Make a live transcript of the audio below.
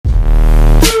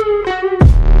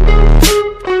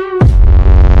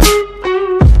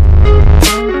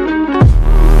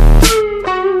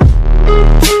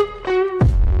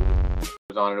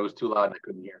too loud and I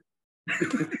couldn't hear.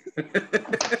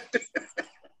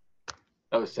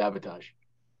 That was sabotage.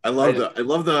 I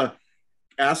love the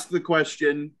ask the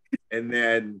question and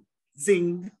then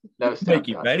zing. That was Make sabotage.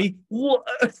 you ready? What?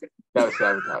 That was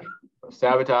sabotage.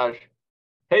 Sabotage.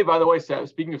 Hey, by the way,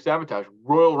 speaking of sabotage,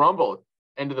 Royal Rumble,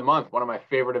 end of the month, one of my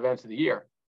favorite events of the year.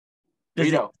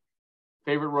 Vito,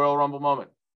 favorite Royal Rumble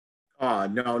moment? Oh,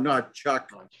 no, not Chuck.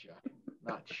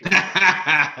 Not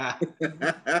Chuck.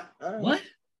 What?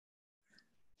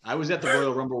 I was at the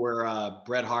Royal Rumble where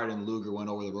Bret Hart and Luger went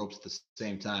over the ropes at the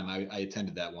same time. I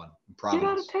attended that one in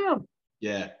Providence. Get out of town.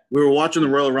 Yeah. We were watching the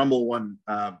Royal Rumble one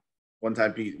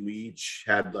time, Pete, and we each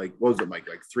had like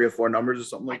 3 or 4 numbers or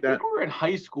something like I that. think we were in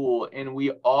high school and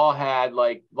we all had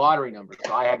like lottery numbers.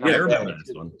 So I had Yeah, I numbers. remember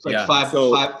this one. It's like Yeah.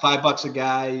 $5 a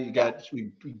guy. You got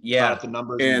we got up the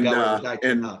numbers And got where the guy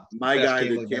came out. my Best guy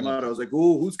game that of came the out, I was like,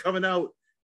 "Ooh, who's coming out?"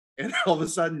 And all of a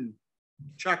sudden,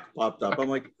 Chuck popped up. I'm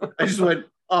like, I just went,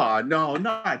 "Oh no,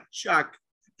 not Chuck."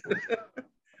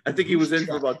 I think he was in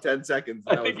for about 10 seconds.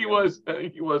 I think he was.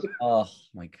 Oh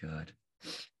my God.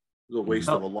 It was a waste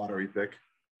of a lottery pick.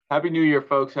 Happy New Year,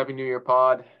 folks. Happy New Year,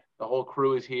 pod. The whole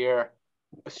crew is here.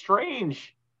 A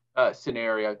strange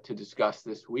scenario to discuss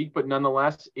this week, but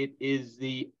nonetheless, it is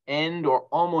the end or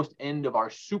almost end of our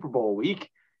Super Bowl week.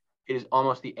 It is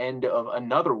almost the end of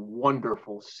another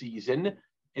wonderful season.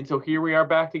 And so here we are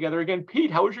back together again. Pete,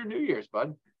 how was your New Year's,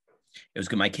 bud? It was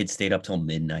good. My kids stayed up till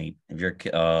midnight. Have your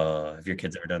kids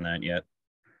ever done that yet?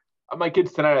 My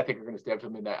kids tonight, I think, are going to stay up till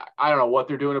midnight. I don't know what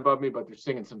they're doing above me, but they're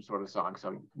singing some sort of song.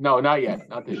 So no, not yet.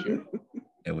 Not this year.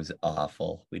 It was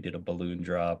awful. We did a balloon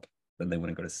drop, then they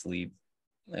wouldn't go to sleep.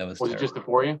 That was it just the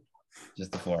 4 of you?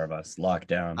 Just the 4 of us, locked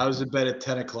down. I was in bed at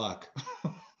 10 o'clock.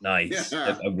 Nice.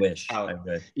 Yeah. I wish.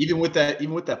 Even with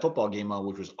that football game on,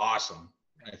 which was awesome.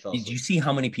 Did you see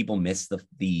how many people missed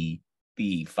the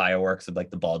fireworks of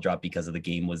like the ball drop because of the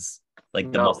game was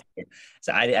like the most?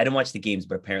 So I didn't watch the games,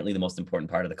 but apparently the most important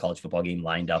part of the college football game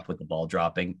lined up with the ball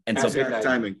dropping. And so exact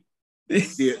timing.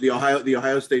 The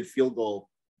Ohio State field goal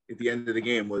at the end of the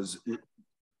game was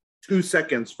 2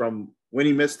 seconds from when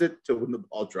he missed it to when the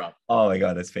ball dropped. Oh my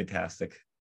God, that's fantastic.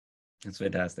 That's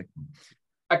fantastic.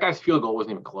 That guy's field goal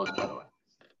wasn't even close, by the way.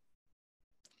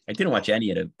 I didn't watch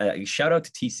any of it. Shout out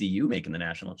to TCU making the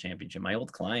national championship. My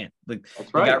old client. Like,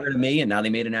 that's right. They got rid of me, and now they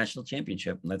made a national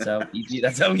championship. And that's how easy.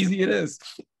 That's how easy it is.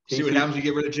 See what happens when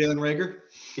you get rid of Jalen Reagor?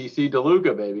 TC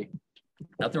DeLuca, baby.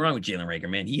 Nothing wrong with Jalen Reagor,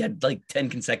 man. He had like 10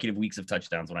 consecutive weeks of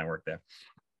touchdowns when I worked there.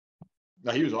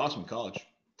 No, he was awesome in college.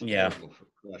 Yeah.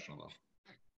 Professional.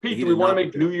 Pete, do we want to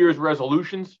make New Year's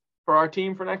resolutions for our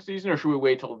team for next season, or should we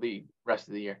wait till the rest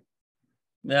of the year?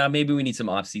 Yeah, maybe we need some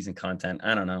off-season content.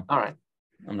 I don't know. All right.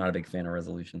 I'm not a big fan of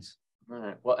resolutions. All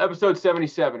right. Well, episode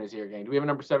 77 is here again. Do we have a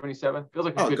number 77? Feels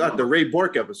like oh God, the Ray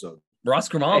Bork episode. Ross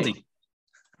Grimaldi. Hey.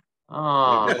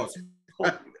 Oh,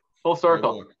 full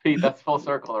circle, Pete. That's full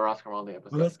circle. The Ross Grimaldi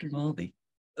episode. Ross Grimaldi.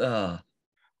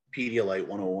 Pedialyte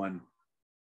 101.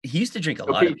 He used to drink a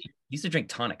lot. He used to drink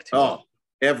tonic too. Oh,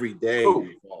 every day. Ooh.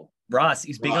 Ross,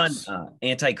 he's big on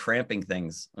anti-cramping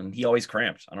things, and he always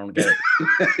cramped. I don't get it.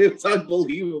 It's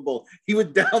unbelievable. He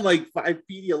would down like 5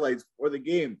 Pedialytes before the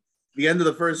game. The end of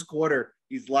the first quarter,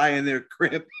 he's lying there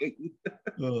cramping.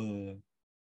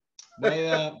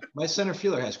 My center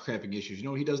fielder has cramping issues. You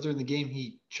know what he does during the game?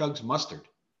 He chugs mustard.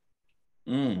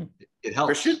 It helps.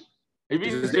 Christian?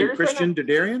 Is his name Christian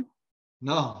Dadarian?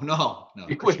 No.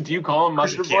 Wait, do you call him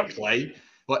mustard? Can't play.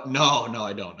 What? No,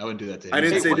 I don't. I wouldn't do that to him. I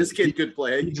didn't say this kid could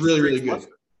play. He's really, really good.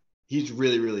 He's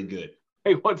really, really good.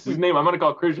 Hey, what's his name? I'm going to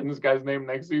call Christian this guy's name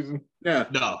next season. Yeah.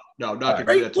 No, not going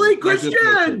to do that. Play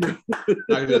Christian! Not going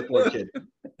to do that poor kid.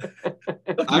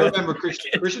 I remember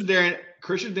Christian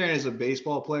Darren as a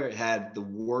baseball player had the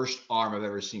worst arm I've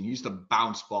ever seen. He used to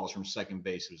bounce balls from second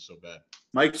base. It was so bad.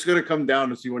 Mike's going to come down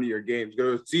to see one of your games.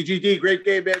 Go to CGD, great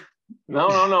game, man. No.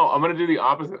 I'm going to do the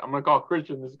opposite. I'm going to call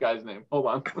Christian this guy's name. Hold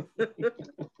on.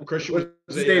 Christian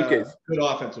was a good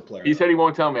offensive player. He said he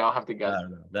won't tell me. I'll have to guess. I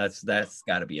don't know. That's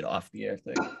got to be an off-the-air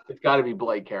thing. It's got to be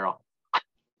Blake Carroll.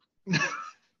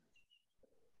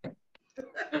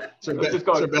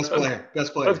 Best player.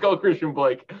 Let's go Christian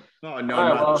Blake. Oh, no,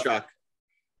 right, not Chuck.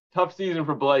 Tough season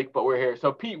for Blake, but we're here.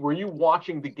 So, Pete, were you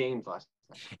watching the games last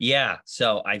night? Yeah.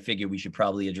 So I figured we should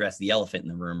probably address the elephant in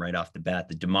the room right off the bat,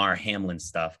 the Damar Hamlin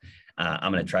stuff.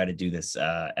 I'm going to try to do this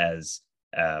as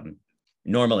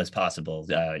normal as possible,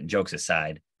 jokes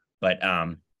aside. But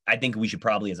I think we should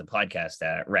probably, as a podcast,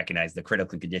 recognize the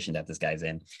critical condition that this guy's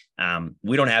in.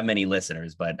 We don't have many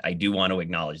listeners, but I do want to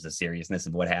acknowledge the seriousness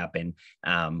of what happened.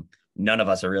 None of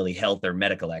us are really health or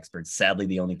medical experts. Sadly,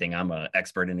 the only thing I'm an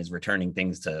expert in is returning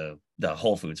things to the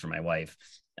Whole Foods for my wife.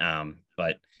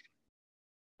 But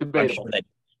Debatable. sure that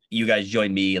you guys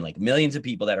join me and like millions of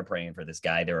people that are praying for this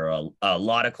guy. There are a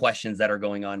lot of questions that are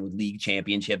going on with league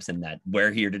championships and that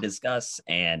we're here to discuss.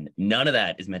 And none of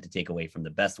that is meant to take away from the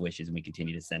best wishes we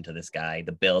continue to send to this guy,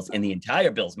 the Bills, and the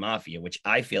entire Bills Mafia, which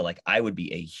I feel like I would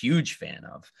be a huge fan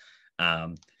of.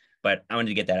 But I wanted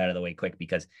to get that out of the way quick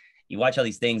because you watch all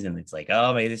these things and it's like,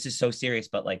 oh, man, this is so serious.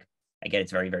 But like, I get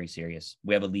it's very, very serious.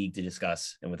 We have a league to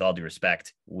discuss. And with all due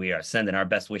respect, we are sending our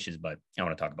best wishes, but I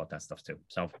want to talk about that stuff too.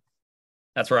 So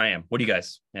that's where I am. What do you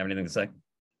guys have anything to say?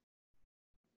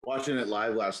 Watching it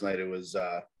live last night, it was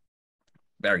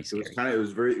Very scary. it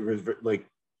was very like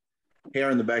hair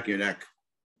on the back of your neck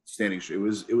standing straight.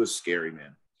 It was scary,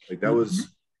 man. Like that was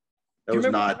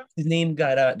not his name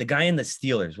got the guy in the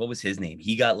Steelers. What was his name?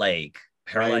 He got like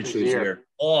paralyzed.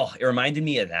 Oh, it reminded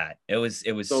me of that. It was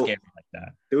so, scary like that.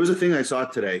 There was a thing I saw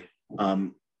today.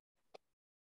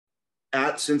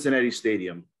 At Cincinnati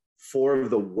Stadium, 4 of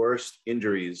the worst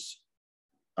injuries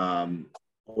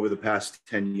over the past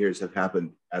 10 years have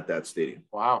happened at that stadium.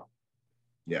 Wow.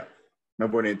 Yeah.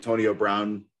 Remember when Antonio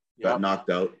Brown got knocked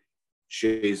out,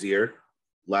 Shazier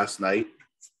last night,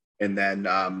 and then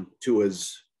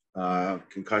Tua's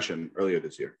concussion earlier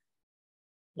this year.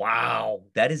 Wow.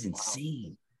 That is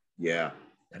insane. Yeah.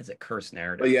 That is a cursed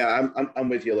narrative. But yeah, I'm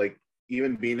with you. Like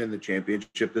even being in the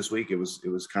championship this week, it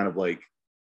was kind of like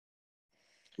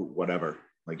whatever.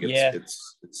 Like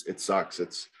it sucks.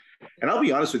 And I'll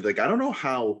be honest with you, like I don't know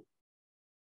how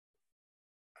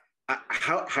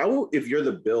if you're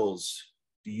the Bills,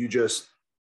 do you just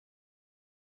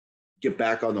get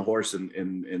back on the horse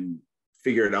and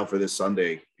figure it out for this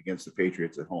Sunday against the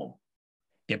Patriots at home?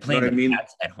 They're playing the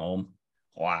Pats at home.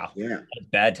 Wow. Yeah. That's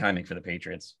bad timing for the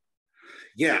Patriots.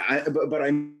 Yeah, but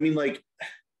I mean, like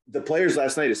the players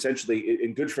last night, essentially,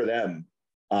 and good for them.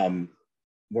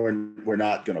 We're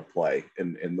not going to play,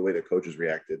 and the way the coaches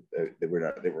reacted, they were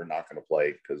not going to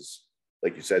play because,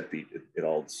 like you said, Pete, it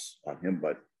all's on him.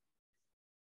 But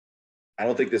I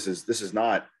don't think this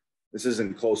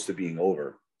isn't close to being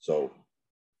over. So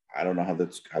I don't know how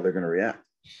they're going to react.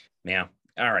 Yeah.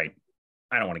 All right.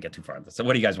 I don't want to get too far on this. So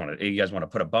what do you guys want to? You guys want to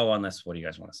put a bow on this? What do you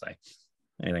guys want to say?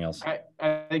 Anything else? I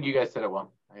think you guys said it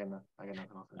well. I got nothing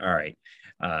else. All right.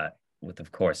 With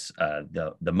of course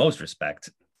the most respect,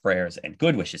 prayers, and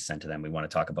good wishes sent to them, we want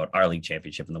to talk about our league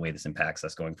championship and the way this impacts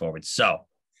us going forward. So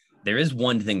there is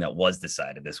one thing that was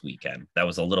decided this weekend that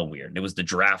was a little weird. It was the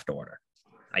draft order.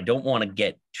 I don't want to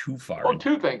get too far. Well,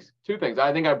 two things.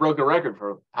 I think I broke a record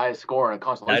for highest score in a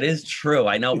consolation. That is true.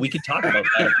 I know we could talk about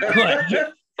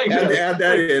that. Add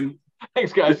that in.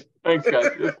 Thanks, guys.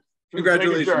 Just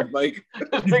congratulations, Mike.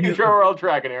 Just making sure we're all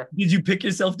tracking here. Did you pick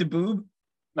yourself to boob?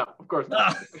 No, of course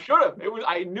not. I should have.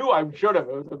 I knew I should have.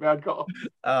 It was a bad call.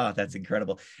 Oh, that's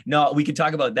incredible. No, we could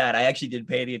talk about that. I actually did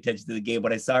pay any attention to the game.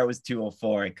 When I saw it was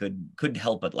 204, I couldn't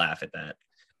help but laugh at that.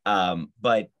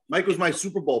 But Mike was my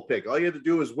Super Bowl pick. All you had to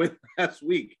do was win last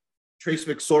week. Trace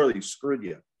McSorley screwed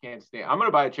you. Can't stand. I'm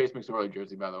gonna buy a Chase McSorley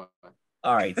jersey, by the way.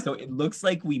 All right, so it looks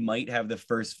like we might have the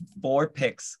first 4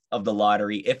 picks of the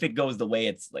lottery if it goes the way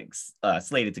it's like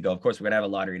slated to go. Of course, we're gonna have a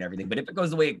lottery and everything, but if it goes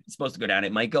the way it's supposed to go down,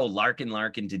 it might go Larkin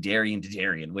to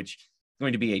Darian, which is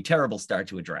going to be a terrible start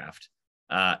to a draft.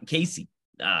 Casey,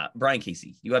 Brian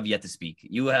Casey, you have yet to speak.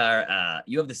 You have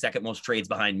the second most trades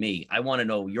behind me. I want to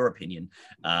know your opinion.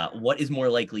 What is more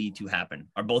likely to happen?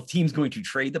 Are both teams going to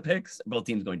trade the picks? Are both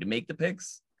teams going to make the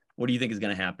picks? What do you think is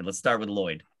going to happen? Let's start with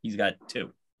Lloyd. He's got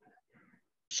 2.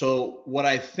 So what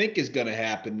I think is going to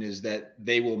happen is that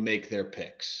they will make their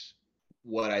picks.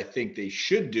 What I think they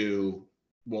should do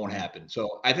won't happen.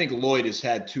 So I think Lloyd has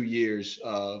had 2 years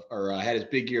had his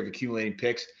big year of accumulating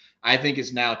picks. I think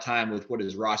it's now time with what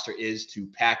his roster is to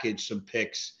package some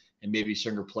picks and maybe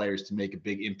younger players to make a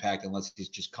big impact unless he's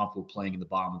just comfortable playing in the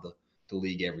bottom of the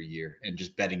league every year and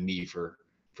just betting me for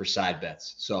side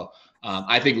bets. So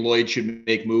I think Lloyd should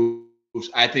make moves.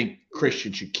 I think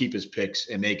Christian should keep his picks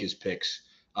and make his picks.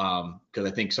 Because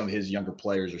I think some of his younger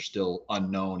players are still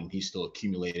unknown and he's still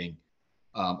accumulating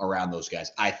around those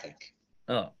guys. I think.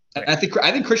 Oh, okay. I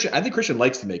think Christian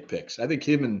likes to make picks. I think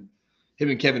him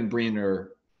and Kevin Breen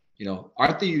are,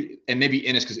 aren't they? And maybe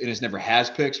Ennis, because Ennis never has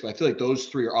picks, but I feel like those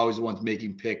 3 are always the ones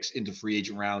making picks into free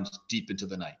agent rounds deep into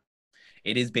the night.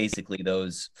 It is basically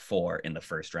those 4 in the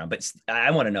first round. But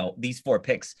I want to know these 4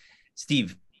 picks,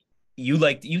 Steve. You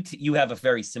have a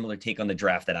very similar take on the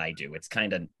draft that I do. It's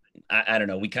kind of. I don't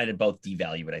know. We kind of both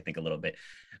devalue it, I think, a little bit,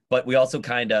 but we also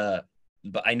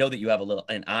but I know that you have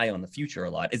an eye on the future a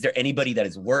lot. Is there anybody that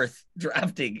is worth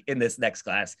drafting in this next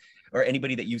class or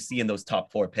anybody that you see in those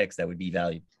top 4 picks that would be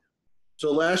valued?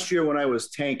 So last year when I was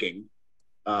tanking,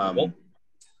 not to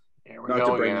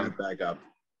bring that back up,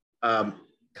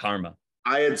 Karma.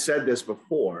 I had said this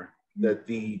before, that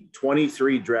the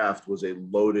 23 draft was a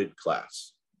loaded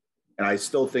class. And I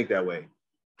still think that way.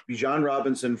 Bijan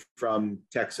Robinson from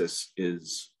Texas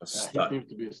is a stud. He seems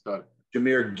to be a stud.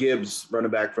 Jahmyr Gibbs,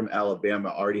 running back from Alabama,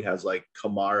 already has like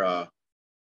Kamara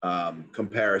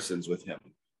comparisons with him.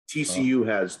 TCU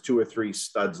has 2 or 3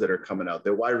 studs that are coming out.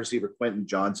 Their wide receiver, Quentin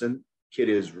Johnson, kid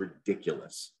is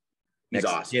ridiculous. He's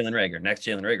awesome. Jalen Reagor. Next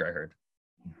Jalen Reagor, I heard.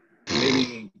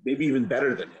 Maybe even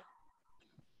better than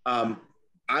him.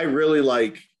 I really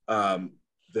like the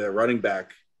running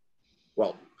back.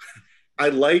 Well, I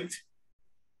liked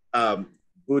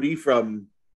Booty from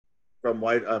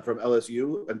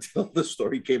LSU until the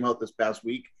story came out this past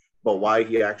week about why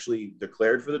he actually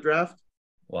declared for the draft.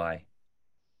 Why?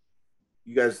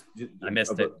 You guys, I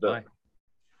missed it. Why?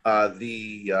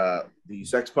 The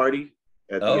sex party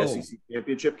at the SEC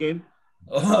championship game.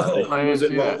 Oh, he was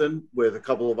involved in with a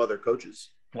couple of other coaches.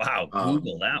 Wow,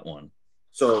 Google that one.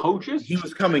 So coaches? He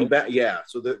was coming back. Yeah,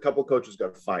 so the couple coaches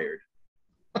got fired.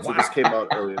 So this came out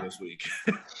earlier this week.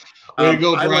 Way to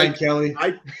go, Brian Kelly.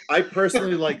 I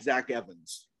personally like Zach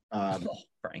Evans.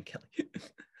 Brian Kelly.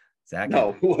 Zach. No,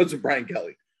 Evans. who wasn't Brian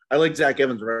Kelly? I like Zach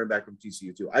Evans, running back from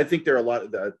TCU too. I think there are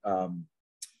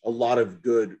a lot of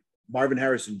good. Marvin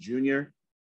Harrison Jr.,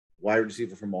 wide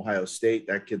receiver from Ohio State.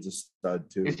 That kid's a stud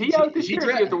too. Is he out this year?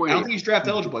 I don't think he's draft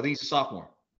eligible. I think he's a sophomore.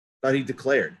 Thought he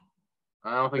declared.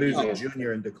 I don't think he's a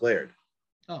junior and declared.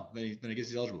 Oh, then I guess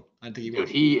he's eligible. I didn't think he was.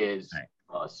 Dude, he is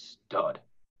a stud.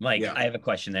 Mike, I have a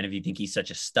question then. If you think he's such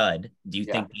a stud, do you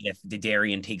think that if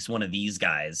Darian takes one of these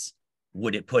guys,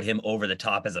 would it put him over the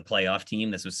top as a playoff team?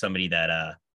 This was somebody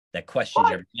that questioned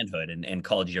your manhood and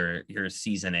called your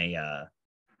season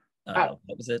what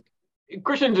was it?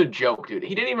 Christian's a joke, dude.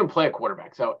 He didn't even play a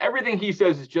quarterback. So everything he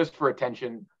says is just for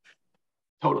attention.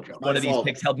 Total joke. One of these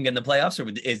picks helped him get in the playoffs,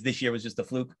 or is this year was just a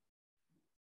fluke?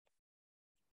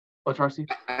 What's Rusty?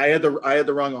 I had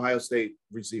the wrong Ohio State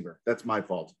receiver. That's my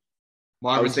fault.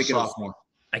 I was thinking sophomore.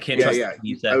 I can't trust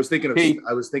you said. I was thinking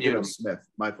of Smith.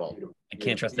 My fault. I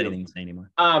can't trust anything you say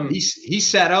anymore. He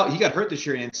sat out. He got hurt this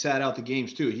year and sat out the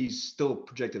games too. He's still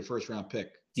projected first round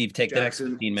pick. Steve, take the next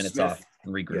 15 minutes off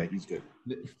and regroup. Yeah, he's good.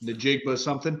 The Jigba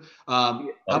something. How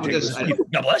about this?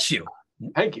 God bless you.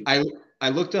 Thank you. I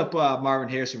looked up Marvin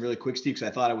Harrison really quick, Steve, because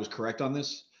I thought I was correct on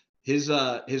this.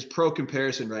 His pro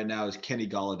comparison right now is Kenny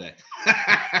Golladay.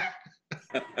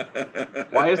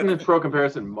 Why isn't his pro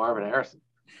comparison Marvin Harrison?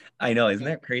 I know, isn't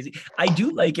that crazy? I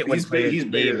do like it when he's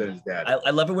bigger than his dad.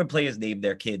 I love it when players name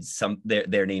their kids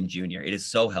their name junior. It is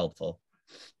so helpful.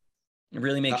 It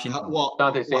really makes you. How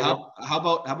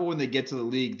about when they get to the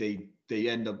league, they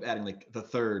end up adding like the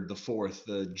third, the fourth,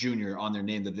 the junior on their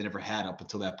name that they never had up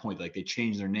until that point. Like they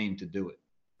change their name to do it.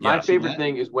 My favorite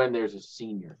thing is when there's a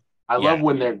senior. I love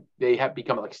when they have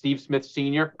become like Steve Smith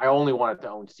Senior. I only wanted to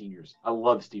own seniors. I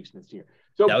love Steve Smith Senior.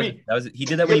 So he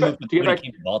did that when he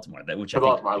came to Baltimore. I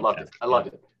loved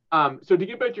it. So to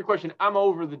get back to your question, I'm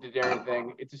over the Darian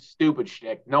thing. It's a stupid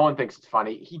shtick. No one thinks it's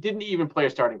funny. He didn't even play a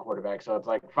starting quarterback, so it's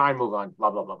like, fine, move on.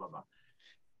 Blah blah blah blah blah.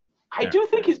 I do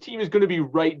think his team is going to be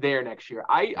right there next year.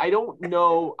 I don't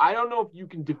know. I don't know if you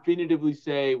can definitively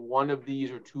say one of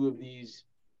these or two of these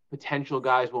potential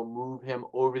guys will move him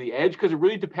over the edge, because it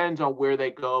really depends on where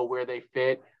they go, where they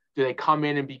fit. Do they come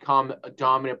in and become a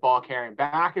dominant ball carrying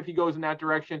back if he goes in that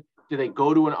direction? Do they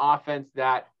go to an offense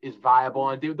that is viable?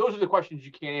 And those are the questions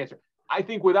you can't answer. I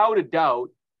think without a doubt,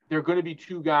 there are going to be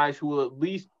two guys who will at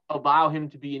least allow him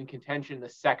to be in contention the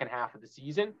second half of the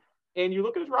season. And you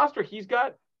look at his roster, he's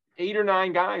got 8 or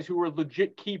 9 guys who are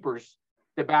legit keepers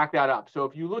to back that up. So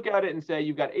if you look at it and say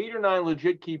you've got 8 or 9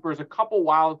 legit keepers, a couple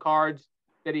wild cards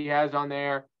that he has on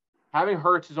there, having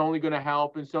Hurts is only going to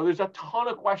help. And so there's a ton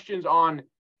of questions on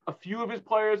a few of his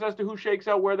players as to who shakes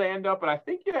out, where they end up. But I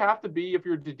think you have to be, if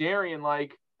you're Darian,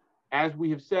 like, as we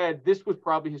have said, this was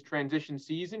probably his transition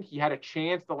season. He had a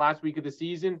chance the last week of the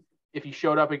season, if he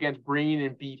showed up against Breen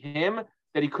and beat him,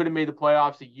 that he could have made the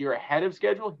playoffs a year ahead of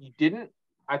schedule. He didn't.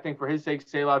 I think for his sake,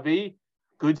 c'est la vie.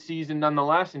 Good season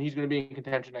nonetheless, and he's going to be in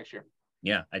contention next year.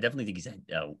 Yeah, I definitely think he's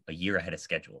a year ahead of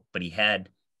schedule, but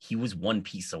he was one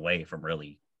piece away from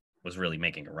really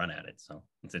making a run at it. So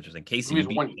it's interesting. Casey,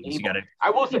 I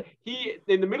will say he,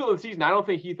 in the middle of the season, I don't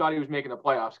think he thought he was making the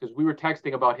playoffs, because we were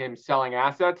texting about him selling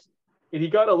assets, and he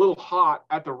got a little hot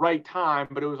at the right time,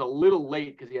 but it was a little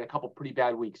late because he had a couple pretty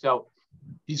bad weeks. So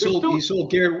he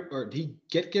sold Garrett, or did he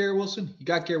get Garrett Wilson? He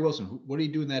got Garrett Wilson. What did he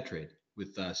do in that trade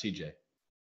with CJ?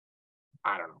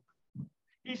 I don't know.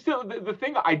 He's still the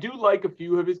thing. I do like a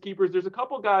few of his keepers. There's a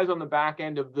couple guys on the back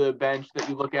end of the bench that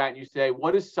you look at and you say,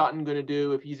 what is Sutton going to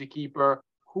do if he's a keeper?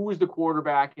 Who is the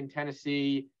quarterback in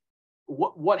Tennessee?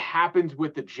 what happens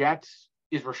with the Jets?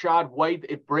 Is Rachaad White,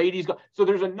 if Brady's gone? So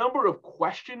there's a number of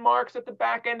question marks at the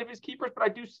back end of his keepers, but I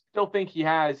do still think he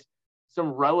has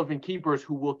some relevant keepers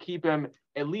who will keep him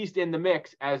at least in the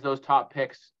mix as those top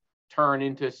picks turn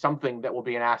into something that will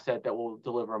be an asset that will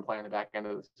deliver and play on the back end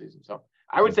of the season. So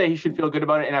I would say he should feel good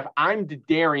about it. And if I'm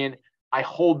Darian, I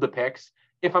hold the picks.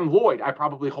 If I'm Lloyd, I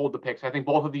probably hold the picks. I think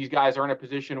both of these guys are in a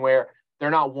position where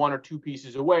they're not one or two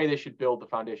pieces away. They should build the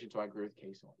foundation. So I agree with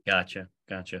Casey. Gotcha.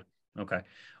 Okay.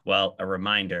 Well, a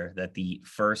reminder that the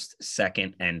first,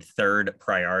 second, and third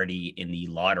priority in the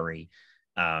lottery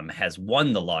has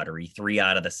won the lottery 3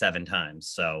 out of the 7 times.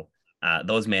 So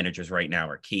those managers right now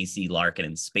are Casey, Larkin,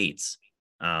 and Spates.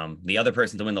 The other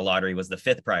person to win the lottery was the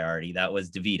 5th priority. That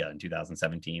was DeVita in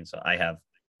 2017. So I have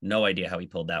no idea how he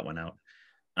pulled that one out.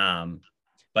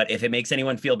 But if it makes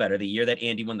anyone feel better, the year that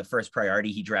Andy won the first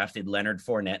priority, he drafted Leonard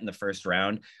Fournette in the first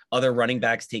round. Other running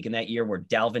backs taken that year were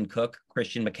Dalvin Cook,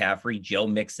 Christian McCaffrey, Joe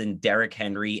Mixon, Derrick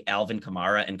Henry, Alvin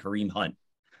Kamara, and Kareem Hunt.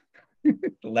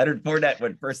 Leonard Fournette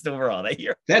went first overall that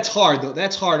year. That's hard, though.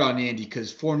 That's hard on Andy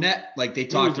because Fournette, like they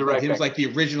talked about, he was like the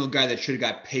original guy that should have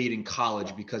got paid in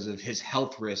college because of his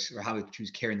health risks or how he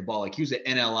was carrying the ball. Like he was an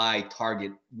NLI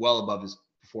target well above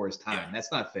before his time.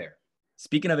 That's not fair.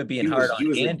 Speaking of it being hard on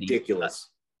Andy, ridiculous.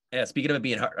 Speaking of it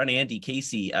being hard on Andy,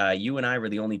 Casey, you and I were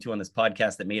the only two on this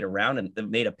podcast that made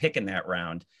a pick in that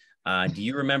round. Do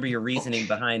you remember your reasoning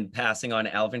behind passing on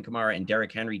Alvin Kamara and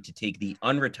Derrick Henry to take the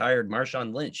unretired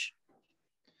Marshawn Lynch?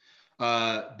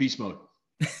 Beast mode.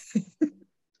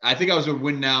 I think I was in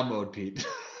win now mode, Pete.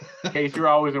 Case, you're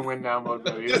always in win now mode.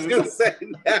 I was gonna say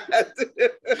that.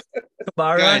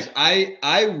 Kamara, guys,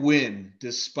 I win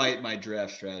despite my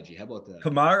draft strategy. How about that?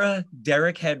 Kamara,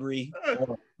 Derrick Henry,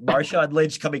 or Marshawn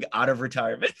Lynch coming out of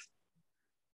retirement.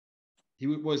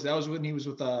 That was when he was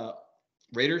with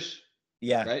Raiders.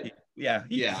 Yeah, right. Yeah,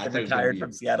 I retired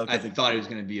from Seattle. I thought he was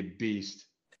going to be a beast.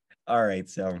 All right,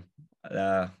 so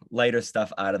lighter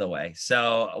stuff out of the way.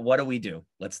 So what do?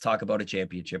 Let's talk about a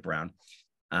championship round.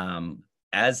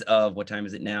 As of what time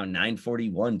is it now?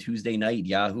 9:41 Tuesday night.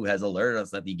 Yahoo has alerted us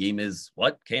that the game is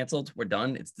canceled. We're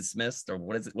done. It's dismissed, or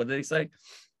what is it? What did they say?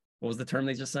 What was the term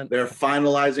they just sent? They're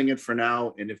finalizing it for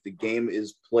now, and if the game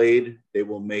is played, they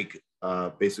will make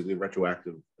basically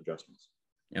retroactive adjustments.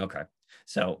 Okay.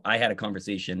 So I had a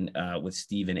conversation with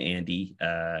Steve and Andy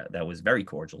that was very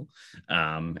cordial,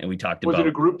 and we talked about. Was it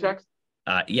a group text?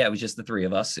 Yeah, it was just the 3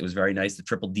 of us. It was very nice. The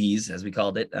triple Ds, as we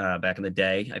called it back in the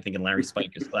day. I think in Larry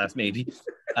Spiker's class, maybe.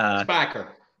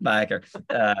 Spiker.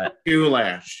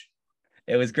 Goulash.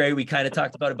 It was great. We kind of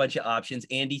talked about a bunch of options.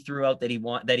 Andy threw out that he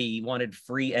wanted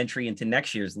free entry into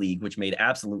next year's league, which made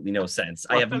absolutely no sense.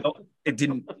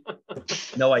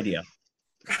 No idea.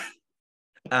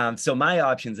 So my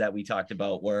options that we talked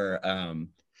about were Andy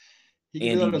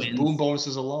wins. Boom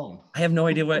bonuses alone. I have no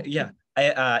idea what. Yeah,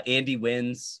 Andy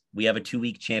wins. We have a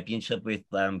 2-week championship with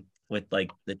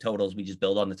like the totals. We just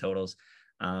build on the totals.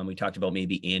 We talked about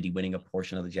maybe Andy winning a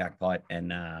portion of the jackpot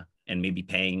and maybe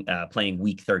playing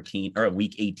week 13 or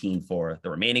week 18 for the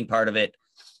remaining part of it.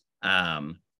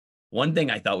 One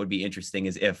thing I thought would be interesting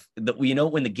is if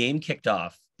when the game kicked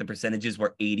off, the percentages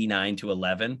were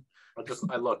 89-11.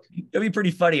 I looked. It'd be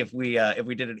pretty funny if we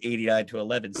did an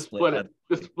 89-11 split.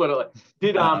 Just split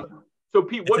it. So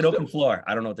Pete, what's an open floor?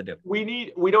 I don't know what to do.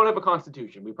 We don't have a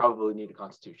constitution. We probably need a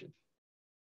constitution.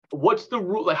 What's the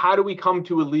rule? Like, how do we come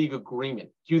to a league agreement?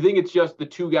 Do you think it's just the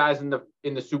 2 guys in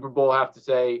the Super Bowl have to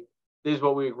say this is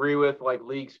what we agree with? Like,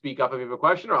 league speak up if you have a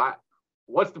question, or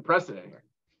what's the precedent here?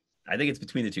 I think it's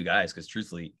between the 2 guys because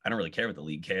truthfully, I don't really care what the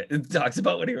league talks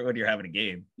about when you're having a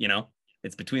game.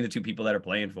 It's between the 2 people that are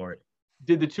playing for it.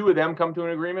 Did the 2 of them come to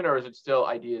an agreement, or is it still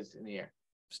ideas in the air?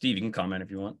 Steve, you can comment if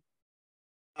you want.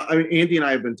 I mean, Andy and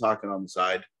I have been talking on the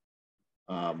side.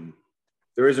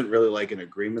 There isn't really like an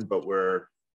agreement, but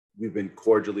we've been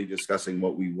cordially discussing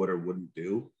what we would or wouldn't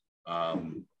do.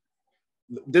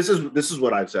 This is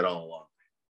what I've said all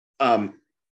along.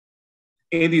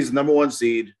 Andy's #1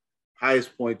 seed,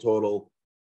 highest point total,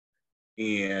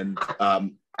 and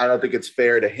I don't think it's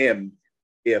fair to him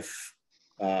if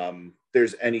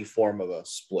there's any form of a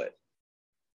split.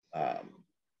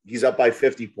 He's up by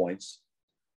 50 points.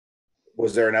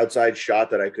 Was there an outside shot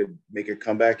that I could make a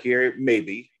comeback here?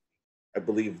 Maybe. I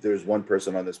believe there's one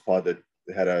person on this pod that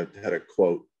had a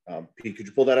quote. Pete, could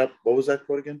you pull that up? What was that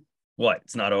quote again? What?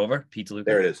 It's not over. Pizza Luca.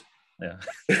 There it is. Yeah.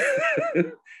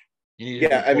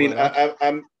 Yeah. I mean,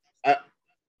 I'm.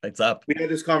 It's up. We had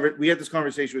this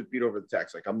conversation with Pete over the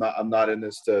text. Like, I'm not in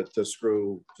this to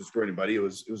screw anybody. It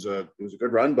was a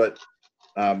good run, but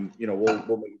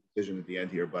we'll make a decision at the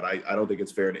end here. But I don't think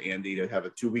it's fair to Andy to have a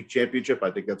 2-week championship.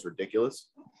 I think that's ridiculous.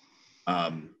 What a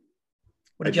I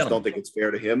just don't gentleman. think it's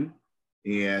fair to him.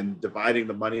 And dividing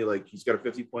the money like he's got a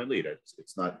 50-point lead.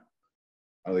 It's not.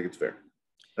 I don't think it's fair.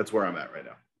 That's where I'm at right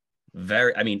now.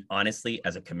 I mean, honestly,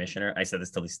 as a commissioner, I said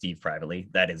this to Steve privately.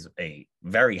 That is a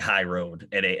very high road,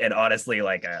 and honestly,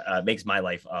 like, makes my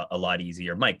life a lot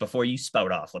easier. Mike, before you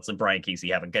spout off, let's let Brian Casey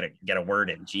get a word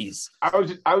in. Jeez. I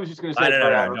was just going to say,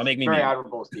 No, don't make me very mute.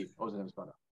 admirable, Steve. I wasn't going to spout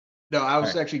off. No, I was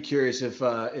All right. actually curious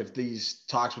if these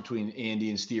talks between Andy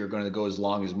and Steve are going to go as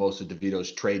long as most of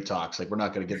DeVito's trade talks. Like, we're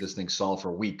not going to get this thing solved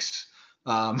for weeks.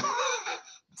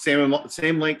 Same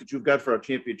length that you've got for our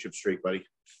championship streak, buddy.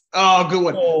 Oh, good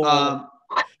one. Oh.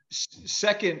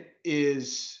 Second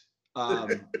is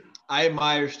I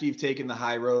admire Steve taking the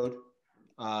high road.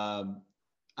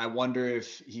 I wonder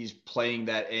if he's playing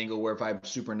that angle where if I'm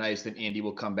super nice, then Andy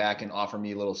will come back and offer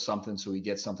me a little something so he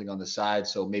gets something on the side.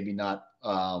 So maybe not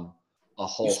a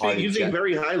wholehearted. You speak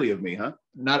very highly of me, huh?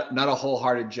 Not a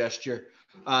wholehearted gesture.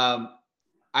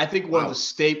 I think one of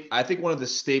the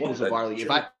staples of our league.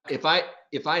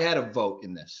 If I had a vote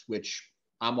in this, which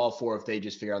I'm all for if they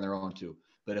just figure out on their own too,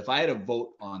 but if I had a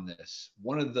vote on this,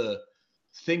 one of the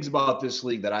things about this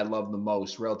league that I love the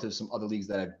most relative to some other leagues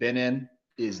that I've been in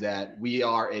is that we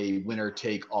are a winner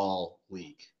take all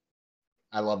league.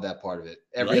 I love that part of it.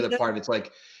 Every other part of it's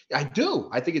like, I do.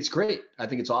 I think it's great. I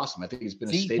think it's awesome. I think it's been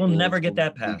a staple. We'll never get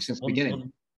that past since the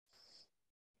beginning.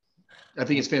 I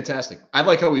think it's fantastic. I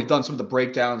like how we've done some of the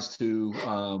breakdowns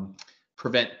to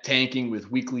prevent tanking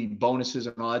with weekly bonuses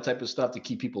and all that type of stuff to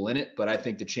keep people in it. But I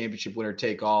think the championship winner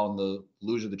take all and the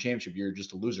loser of the championship, you're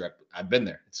just a loser. I've been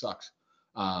there. It sucks.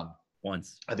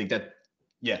 Once. I think that,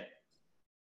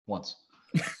 once.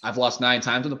 I've lost 9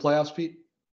 times in the playoffs, Pete.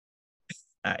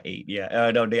 8,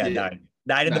 yeah. No, yeah, 9.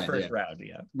 9 in the first round,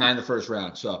 yeah. 9 in the first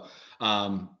round. So,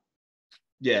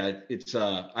 it's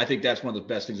I think that's one of the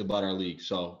best things about our league.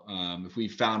 So if we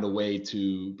found a way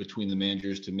to, between the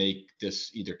managers, to make this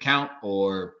either count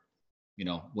or,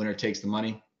 winner takes the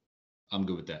money, I'm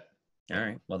good with that. All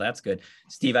right. Well, that's good.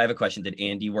 Steve, I have a question. Did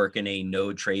Andy work in a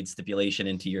no trade stipulation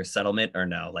into your settlement or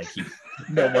no? Like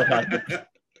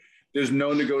There's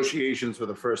no negotiations for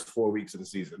the first 4 weeks of the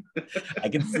season. I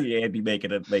can see Andy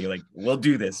making like, we'll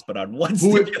do this, but on one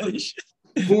stipulation.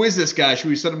 Who is this guy? Should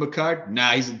we send him a card?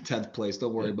 Nah, he's in 10th place.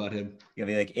 Don't worry about him. You'll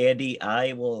be like, Andy,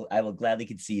 I will gladly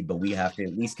concede, but we have to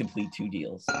at least complete 2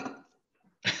 deals.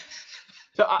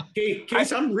 So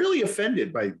I'm really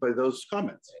offended by those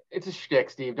comments. It's a shtick,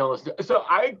 Steve. Don't listen. So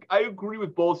I agree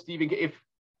with both, Steve.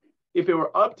 If it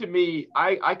were up to me,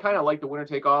 I kind of like the winner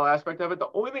take all aspect of it. The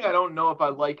only thing I don't know if I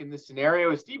like in this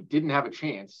scenario is Steve didn't have a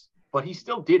chance, but he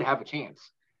still did have a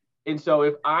chance. And so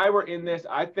if I were in this,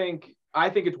 I think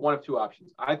it's one of 2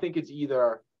 options. I think it's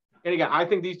either, and again, I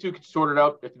think these two could sort it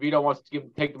out. If DeVito wants to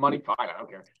take the money, fine. I don't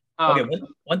care. Okay,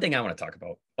 one thing I want to talk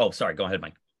about. Oh, sorry. Go ahead,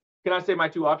 Mike. Can I say my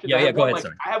 2 options? Yeah, go ahead.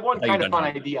 Sorry. I have one kind of fun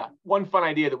idea. One fun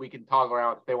idea that we can talk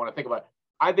around if they want to think about it.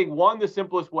 I think the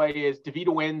simplest way is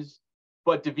DeVito wins,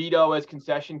 but DeVito as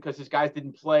concession, because his guys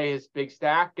didn't play his big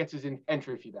stack, gets his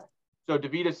entry fee back. So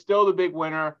DeVito's still the big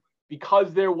winner.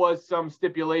 Because there was some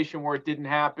stipulation where it didn't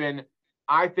happen,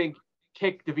 I think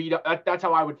kick DeVito. That's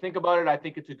how I would think about it. I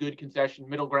think it's a good concession,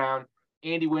 middle ground.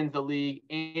 Andy wins the league.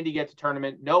 Andy gets a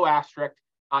tournament. No asterisk.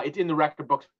 It's in the record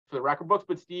books for the record books.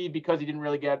 But Steve, because he didn't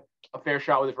really get a fair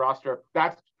shot with his roster,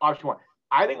 that's option 1.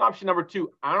 I think option number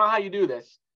 2, I don't know how you do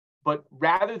this, but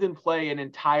rather than play an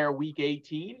entire week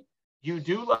 18, you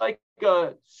do like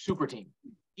a super team.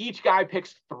 Each guy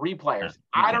picks 3 players.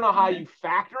 I don't know how you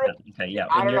factor it. Okay, yeah.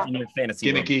 In your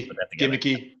fantasy gimmicky.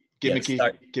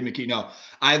 No,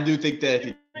 I do think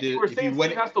that if you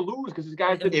win, has to lose because his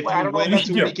guys didn't if play. I don't know.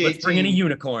 Let's bring in a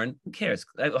unicorn. Who cares?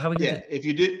 How we do? If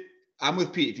you did, I'm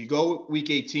with Pete. If you go week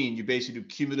 18, you basically do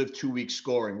cumulative 2-week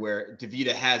scoring where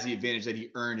DeVito has the advantage that he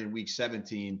earned in week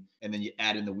 17, and then you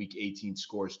add in the week 18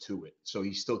 scores to it. So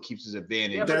he still keeps his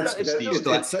advantage. Yeah,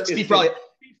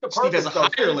 Steve has a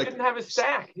higher like didn't have his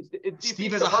stack.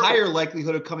 Steve has a higher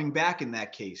likelihood of coming back in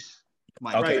that case.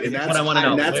 Right, and that's what I want to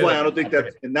know. And that's why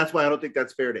I don't think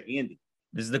that's fair to Andy.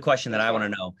 This is the question that I want to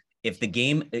know. If the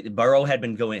game, Burrow had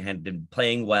been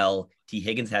playing well, T.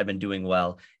 Higgins had been doing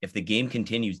well. If the game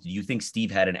continues, do you think Steve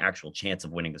had an actual chance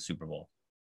of winning the Super Bowl?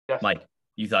 Yes. Mike,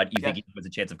 you think he was a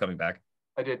chance of coming back?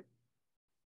 I did.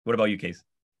 What about you, Case?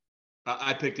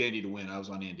 I picked Andy to win. I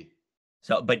was on Andy.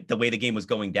 So, but the way the game was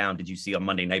going down, did you see on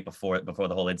Monday night before the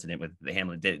whole incident with the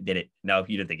Hamlin? Did it? No,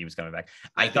 you didn't think he was coming back.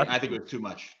 I think it was too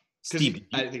much. Steve,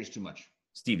 I think it's too much.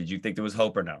 Steve, did you think there was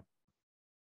hope or no?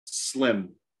 Slim,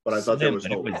 but I thought there was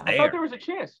hope. I thought there was a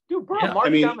chance, dude. Bro,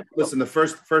 yeah. Listen, the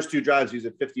first 2 drives, he was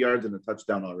at 50 yards and a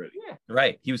touchdown already. Yeah,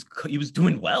 right. He was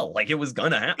doing well. Like it was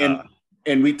gonna happen.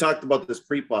 And we talked about this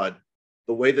pre-pod,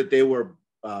 the way that they were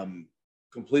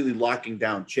completely locking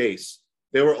down Chase.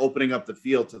 They were opening up the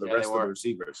field to the rest of the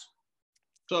receivers.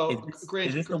 So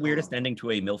is this the weirdest ending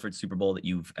to a Milford Super Bowl that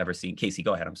you've ever seen? Casey,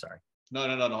 go ahead. I'm sorry. No.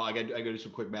 I got to do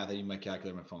some quick math. I need my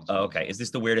calculator, my phone. Oh, okay. Is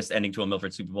this the weirdest ending to a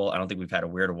Milford Super Bowl? I don't think we've had a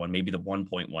weirder one. Maybe the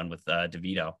 1.1 with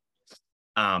DeVito.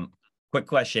 Quick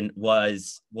question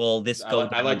was, will this go?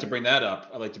 I like to bring that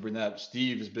up.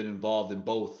 Steve has been involved in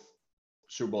both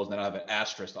Super Bowls, and I have an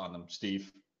asterisk on them. Steve,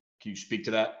 can you speak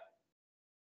to that?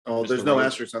 Oh, there's no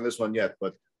asterisk on this one yet,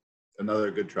 but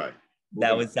another good try.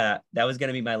 That was going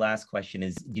to be my last question.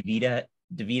 Is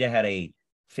DeVita had a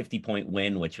 50-point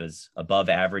win, which was above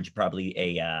average, probably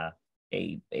a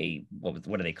what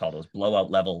do they call those blowout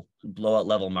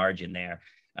level margin there.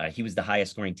 He was the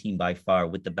highest scoring team by far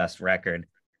with the best record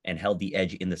and held the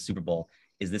edge in the Super Bowl.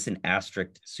 Is this an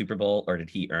asterisk Super Bowl, or did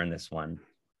he earn this one?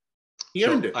 He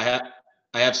earned it. I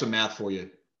have some math for you,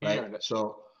 right?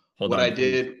 So what I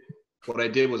did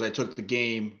was I took the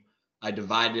game, I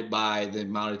divided it by the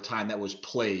amount of time that was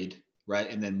played, right?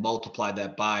 And then multiplied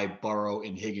that by Burrow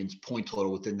and Higgins' point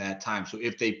total within that time. So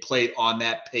if they played on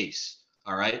that pace,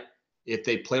 all right? If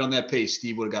they played on that pace,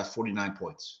 Steve would have got 49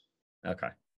 points. Okay.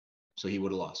 So he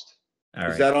would have lost. All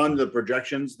right. Is that on the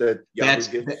projections that Yahoo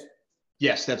gives?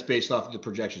 Yes, that's based off of the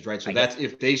projections, right? So that's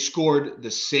if they scored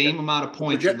the same amount of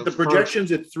points. The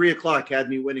projections at 3:00 had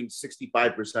me winning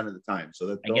 65% of the time.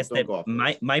 So don't go off.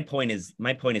 My point is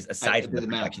aside from the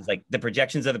projections, like the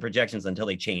projections are the projections until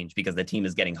they change because the team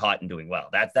is getting hot and doing well.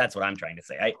 That's what I'm trying to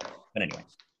say. But anyway,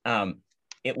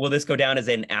 will this go down as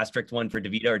an asterisk one for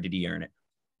DeVito, or did he earn it?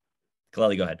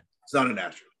 Kaleli, go ahead. It's not an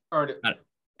asterisk. Earned it.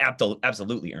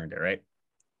 Absolutely earned it, right?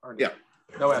 Earned it. Yeah.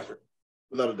 No asterisk.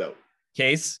 Without a doubt.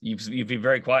 Case, you've been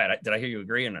very quiet. Did I hear you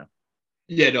agree or no?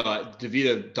 Yeah, no.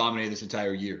 DeVito dominated this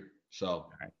entire year. So,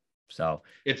 all right. So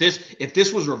if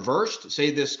this was reversed,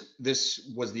 say this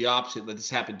was the opposite, that this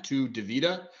happened to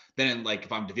DeVito, then like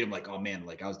if I'm DeVito, I'm like, oh man,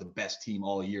 like I was the best team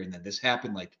all year, and then this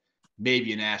happened, like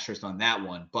maybe an asterisk on that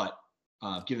one. But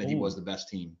given that he was the best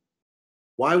team.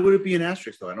 Why would it be an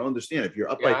asterisk though? I don't understand. If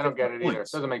you're up by I don't get it either. It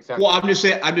doesn't make sense. Well, I'm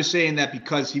just saying that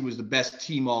because he was the best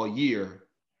team all year,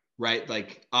 right?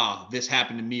 Like, this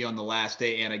happened to me on the last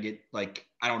day, and I get like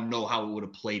I don't know how it would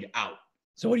have played out.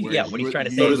 So what he's trying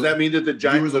to say? So does that mean that the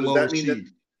Giants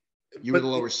you were the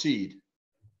lower seed?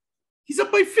 He's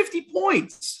up by 50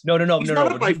 points. No.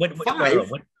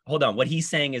 What, hold on. What he's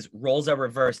saying is roles are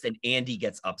reversed and Andy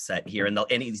gets upset here, and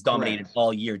he's dominated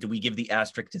all year. Do we give the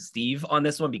asterisk to Steve on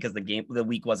this one because the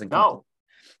week wasn't complete?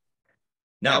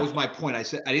 No. That was my point. I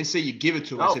didn't say you give it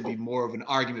to him. I said be more of an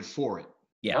argument for it.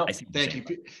 Yeah. No. I see. Thank you,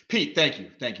 Pete. Thank you,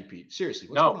 Pete. Seriously.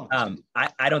 What's going on?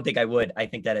 I don't think I would. I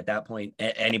think that at that point,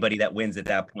 anybody that wins at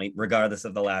that point, regardless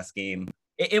of the last game,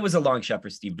 it was a long shot for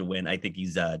Steve to win. I think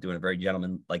he's doing a very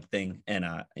gentleman-like thing and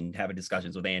having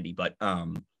discussions with Andy. But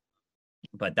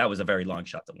that was a very long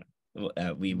shot to win.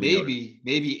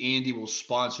 Maybe Andy will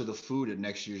sponsor the food at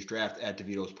next year's draft at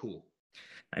DeVito's pool.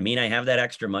 I mean, I have that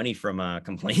extra money from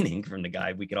complaining from the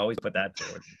guy. We could always put that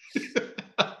forward.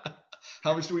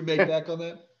 How much do we make back on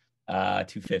that?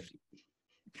 $250.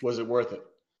 Was it worth it?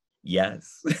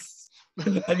 Yes.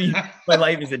 I mean, my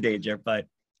life is in danger, but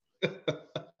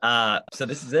so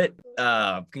this is it.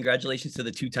 Congratulations to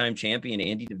the two-time champion,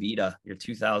 Andy DeVita, your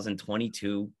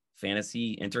 2022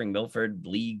 fantasy entering Milford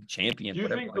League champion. Do you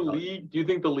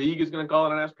think the league is going to call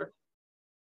it an asterisk?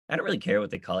 I don't really care what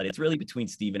they call it. It's really between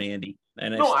Steve and Andy.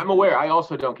 And I'm aware. I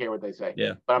also don't care what they say.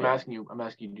 Yeah. But I'm asking you,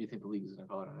 do you think the league is going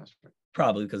to call it an asterisk?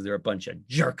 Probably because they're a bunch of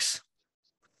jerks.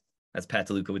 As Pat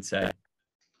DeLuca would say.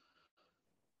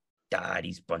 God,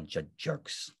 he's a bunch of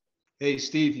jerks. Hey,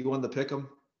 Steve, you won the pick'em?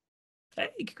 Hey,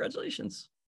 congratulations.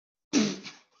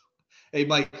 Hey,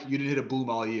 Mike, you didn't hit a boom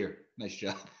all year. Nice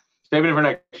job. Saving it for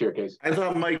next year, Case. I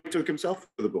thought Mike took himself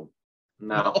for the boom.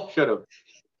 No, should have.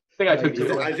 I think I took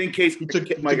you. I think Case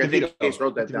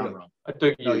wrote that down wrong. I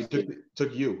took you. No, he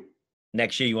took you.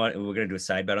 Next year, we're going to do a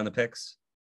side bet on the picks?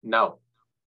 No.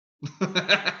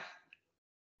 I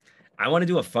want to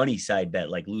do a funny side bet,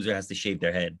 like loser has to shave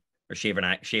their head or shave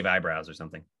eyebrows or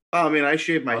something. Oh, I mean, I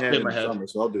shave my head in the summer,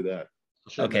 so I'll do that.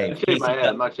 Okay. I shave my head.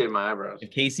 I'm not shaving my eyebrows. If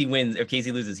Casey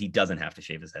loses, he doesn't have to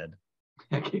shave his head.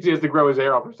 Casey has to grow his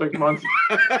hair out for 6 months.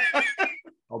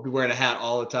 I'll be wearing a hat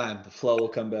all the time. The flow will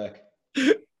come back.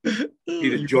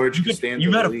 George Costanza.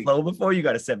 You've had a flow before? You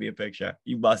got to send me a picture.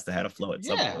 You must have had a flow at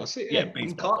some point. Yeah,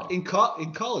 in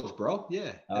college, bro.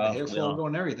 Yeah. The hair flow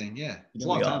going and everything. Yeah. It's a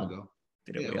long time ago.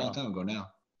 A long time ago now.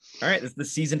 All right. This is the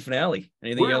season finale.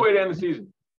 Anything Weird way to end the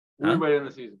season. Weird way to end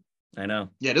the season. I know.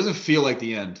 Yeah, it doesn't feel like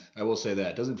the end. I will say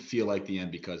that. It doesn't feel like the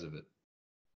end because of it.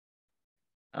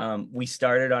 We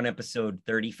started on episode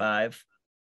 35.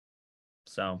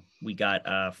 So we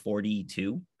got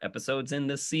 42 episodes in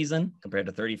this season compared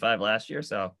to 35 last year.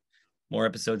 So more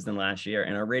episodes than last year.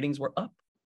 And our ratings were up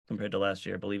compared to last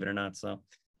year, believe it or not. So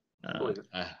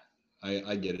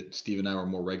I get it. Steve and I were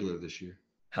more regular this year.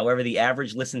 However, the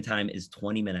average listen time is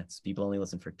 20 minutes. People only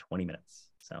listen for 20 minutes.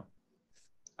 So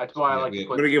that's why I like to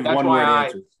put. I'm gonna give one word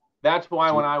answer. That's why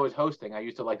when I was hosting, I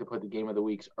used to like to put the game of the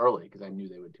weeks early because I knew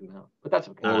they would tune out. But that's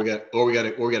okay. Or we got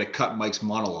to cut Mike's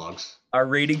monologues. Our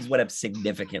ratings went up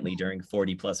significantly during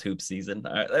 40 plus hoop season.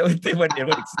 It went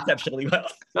exceptionally well.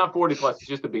 It's not 40 plus; it's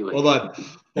just a B league. Hold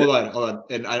on.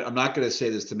 And I'm not going to say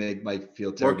this to make Mike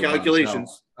feel terrible. More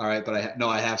calculations. All right, but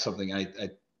I have something. I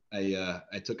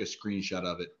took a screenshot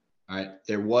of it. All right,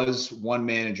 there was one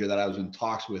manager that I was in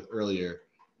talks with earlier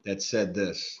that said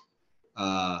this.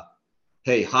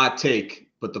 Hey, hot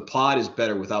take, but the pod is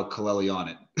better without Kaleli on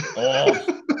it.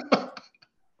 Oh,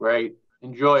 great.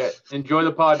 Enjoy it. Enjoy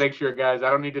the pod next year, guys. I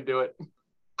don't need to do it.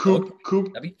 Coupe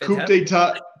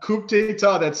d'etat,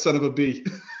 that son of a B.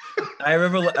 I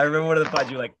remember one of the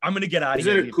pods, you're like, I'm going to get out of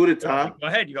here. Is it a coup d'etat? Go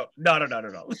ahead. You go, no.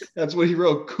 That's what he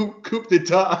wrote, coupe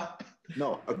d'etat.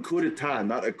 No, a coup d'etat,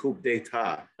 not a coupe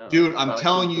d'etat. Dude, I'm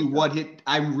telling you what hit.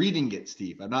 I'm reading it,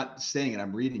 Steve. I'm not saying it.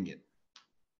 I'm reading it.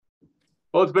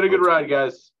 Well, it's been a good ride,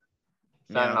 guys.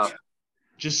 Signing off.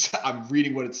 I'm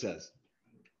reading what it says.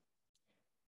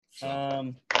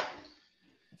 I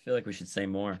feel like we should say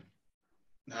more.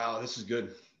 No, this is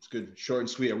good. It's good. Short and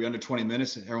sweet. Are we under 20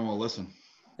 minutes? Everyone will listen.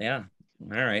 Yeah.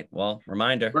 All right. Well,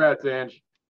 reminder. Congrats, Ange.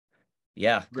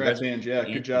 Yeah. Congrats, Ange. Yeah,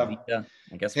 good job.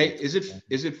 I guess. Hey, is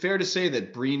it fair to say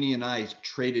that Breeny and I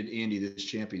traded Andy this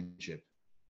championship?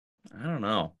 I don't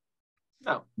know.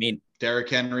 No. I mean, Derrick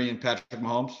Henry and Patrick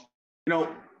Mahomes? You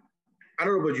know, I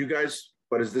don't know about you guys,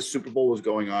 but as this Super Bowl was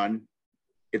going on,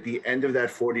 at the end of that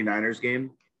 49ers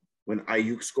game, when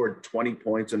Ayuk scored 20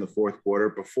 points in the fourth quarter,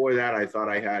 before that, I thought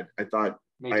I had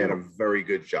a very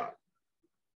good shot.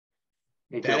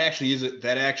 That actually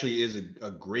is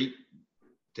a great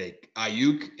take.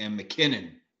 Ayuk and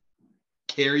McKinnon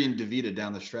carrying DeVita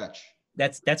down the stretch.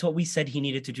 That's what we said he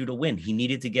needed to do to win. He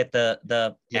needed to get the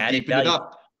added value.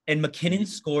 And McKinnon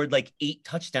scored like 8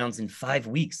 touchdowns in 5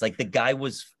 weeks. Like the guy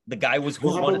was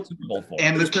who won a Super Bowl for.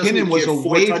 And McKinnon was a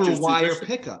waiver wire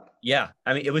pickup. Yeah,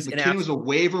 I mean McKinnon was a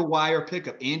waiver wire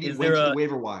pickup. Andy went to the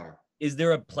waiver wire. Is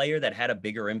there a player that had a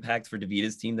bigger impact for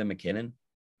DeVita's team than McKinnon?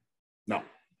 No.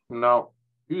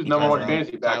 He was number one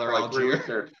fantasy back for like 3 weeks.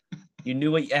 You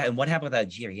knew what? Yeah, and what happened with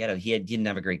Algier? He didn't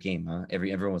have a great game, huh?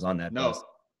 Everyone was on that.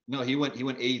 No, he went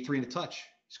 83 in a touch.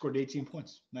 He scored 18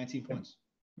 points, 19 points.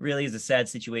 Really is a sad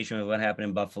situation with what happened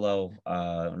in Buffalo.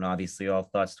 And obviously all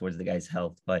thoughts towards the guy's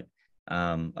health, but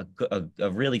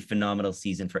a really phenomenal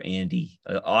season for Andy.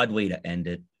 An odd way to end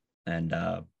it. And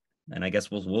I guess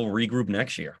we'll regroup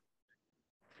next year.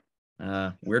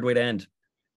 Weird way to end.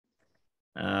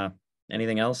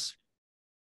 Anything else?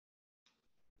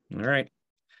 All right.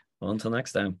 Well, until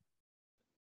next time.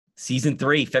 Season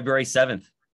 3, February 7th.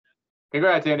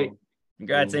 Congrats, Andy.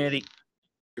 Congrats, Andy.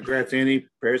 Congrats, Andy.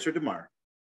 Prayers for DeMar.